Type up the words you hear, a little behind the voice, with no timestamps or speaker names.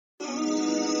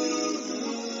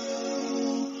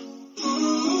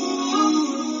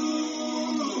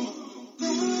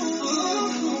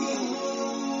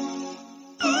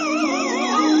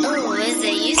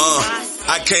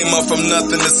came up from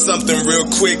nothing to something real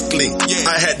quickly.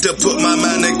 I had to put my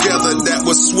mind together, that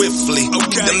was swiftly.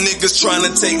 Them niggas trying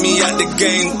to take me out the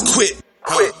game, quit.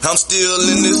 I'm still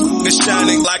in this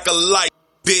shining like a light,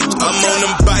 bitch. I'm on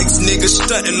them bikes, niggas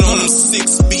stunting on them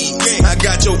 6 speeds. I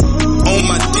got your on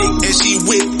my dick and she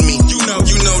with me.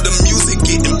 You know the music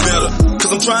getting better,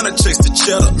 cause I'm trying to chase the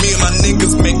cheddar. Me and my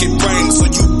niggas make it rain, so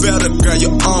you better grab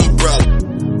your umbrella.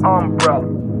 Umbrella.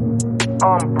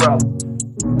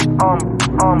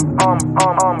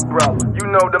 You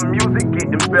know the music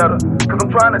getting better, cause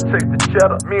I'm trying to chase the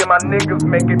cheddar. Me and my niggas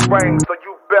make it rain, so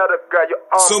you better grab your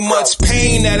umbrella. So much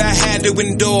pain that I had to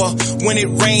endure. When it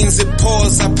rains, it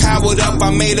pours. I powered up,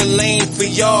 I made a lane for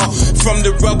y'all. From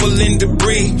the rubble and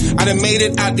debris, I done made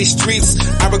it out these streets.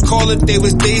 I recall that there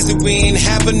was days that we ain't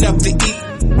have enough to eat.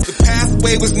 The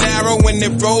pathway was narrow and the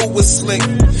road was slick.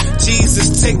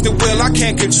 Jesus, take the wheel, I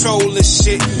can't control this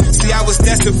shit. See, I was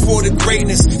destined for the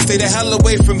greatness. Stay the hell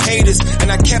away from haters. And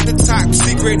I kept the top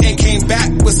secret and came back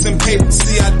with some paper.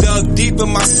 See, I dug deep in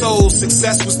my soul,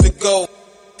 success was the goal.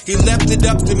 He left it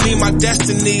up to me, my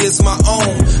destiny is my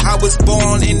own. I was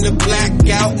born in the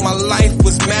blackout, my life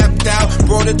was mapped out.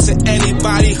 Brought it to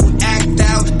anybody who act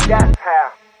out. That's